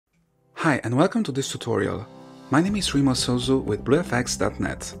Hi and welcome to this tutorial. My name is Remo Sozu with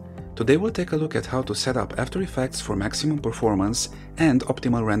BlueFX.net. Today we'll take a look at how to set up After Effects for maximum performance and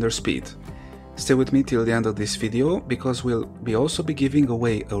optimal render speed. Stay with me till the end of this video because we'll also be giving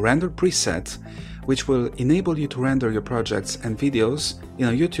away a render preset which will enable you to render your projects and videos in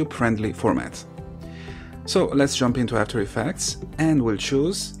a YouTube-friendly format. So let's jump into After Effects and we'll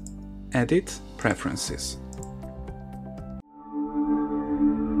choose Edit Preferences.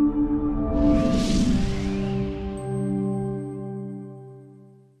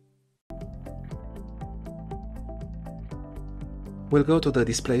 We'll go to the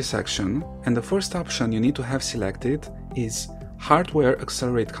Display section, and the first option you need to have selected is Hardware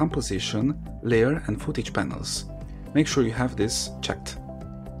Accelerate Composition, Layer and Footage Panels. Make sure you have this checked.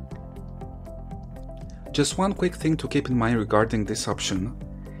 Just one quick thing to keep in mind regarding this option.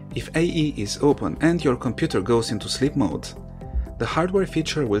 If AE is open and your computer goes into sleep mode, the hardware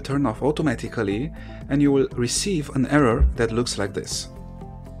feature will turn off automatically and you will receive an error that looks like this.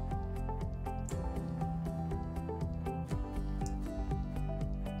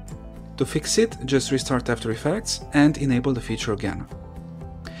 To fix it, just restart After Effects and enable the feature again.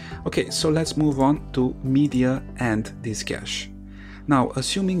 Okay, so let's move on to Media and Disk Cache. Now,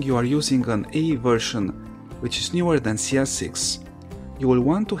 assuming you are using an AE version which is newer than CS6, you will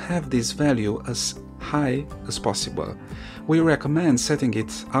want to have this value as high as possible. We recommend setting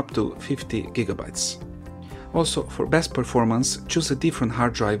it up to 50 GB. Also, for best performance, choose a different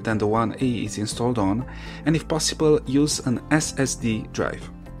hard drive than the one AE is installed on, and if possible, use an SSD drive.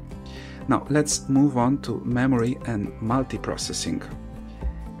 Now let's move on to memory and multiprocessing.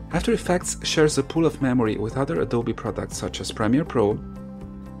 After Effects shares a pool of memory with other Adobe products such as Premiere Pro,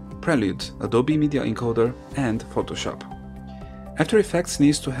 Prelude, Adobe Media Encoder, and Photoshop. After Effects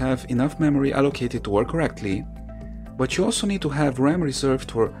needs to have enough memory allocated to work correctly, but you also need to have RAM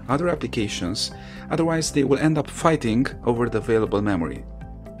reserved for other applications, otherwise they will end up fighting over the available memory.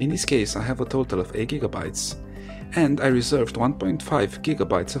 In this case, I have a total of 8 GB. And I reserved 1.5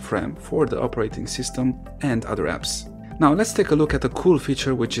 GB of RAM for the operating system and other apps. Now let's take a look at a cool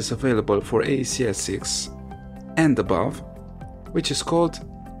feature which is available for AECS6 and above, which is called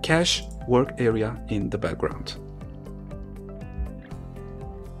Cache Work Area in the Background.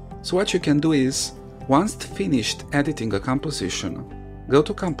 So what you can do is, once finished editing a composition, go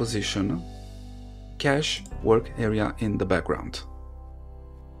to Composition, Cache Work Area in the Background.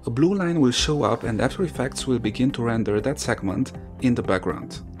 A blue line will show up and After Effects will begin to render that segment in the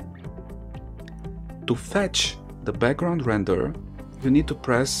background. To fetch the background render, you need to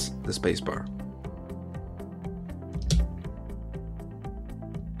press the spacebar.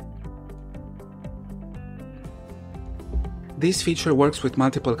 This feature works with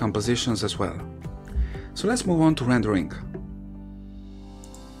multiple compositions as well. So let's move on to rendering.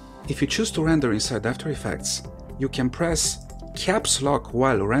 If you choose to render inside After Effects, you can press Caps Lock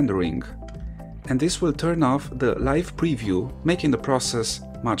while rendering, and this will turn off the live preview, making the process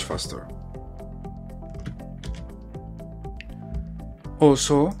much faster.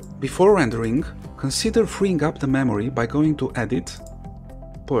 Also, before rendering, consider freeing up the memory by going to Edit,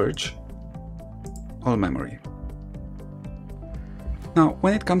 Purge, All Memory. Now,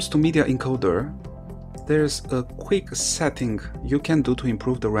 when it comes to Media Encoder, there's a quick setting you can do to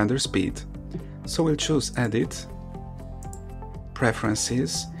improve the render speed. So we'll choose Edit,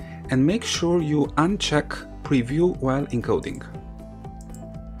 Preferences, and make sure you uncheck Preview while encoding.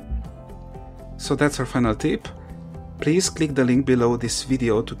 So that's our final tip. Please click the link below this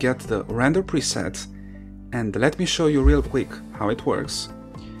video to get the render preset, and let me show you real quick how it works.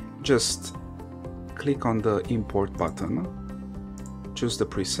 Just click on the Import button, choose the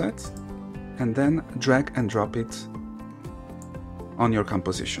preset, and then drag and drop it on your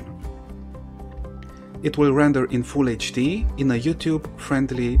composition. It will render in Full HD in a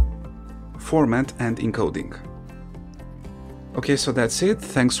YouTube-friendly format and encoding. Okay, so that's it.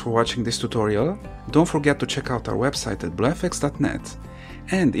 Thanks for watching this tutorial. Don't forget to check out our website at BlueFX.net.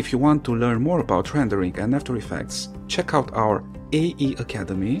 And if you want to learn more about rendering and After Effects, check out our AE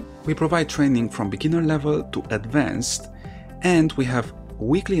Academy. We provide training from beginner level to advanced, and we have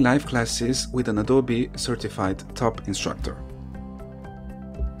weekly live classes with an Adobe certified top instructor.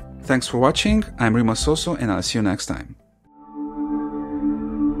 Thanks for watching, I'm Remo Sozu and I'll see you next time.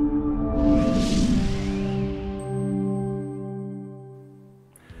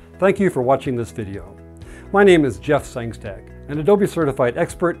 Thank you for watching this video. My name is Jeff Sengstag, an Adobe certified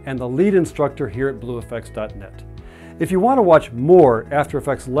expert and the lead instructor here at BlueFX.net. If you want to watch more After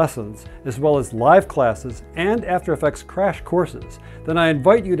Effects lessons, as well as live classes and After Effects crash courses, then I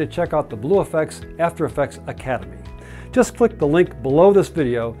invite you to check out the BlueFX After Effects Academy. Just click the link below this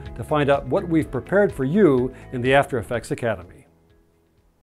video to find out what we've prepared for you in the After Effects Academy.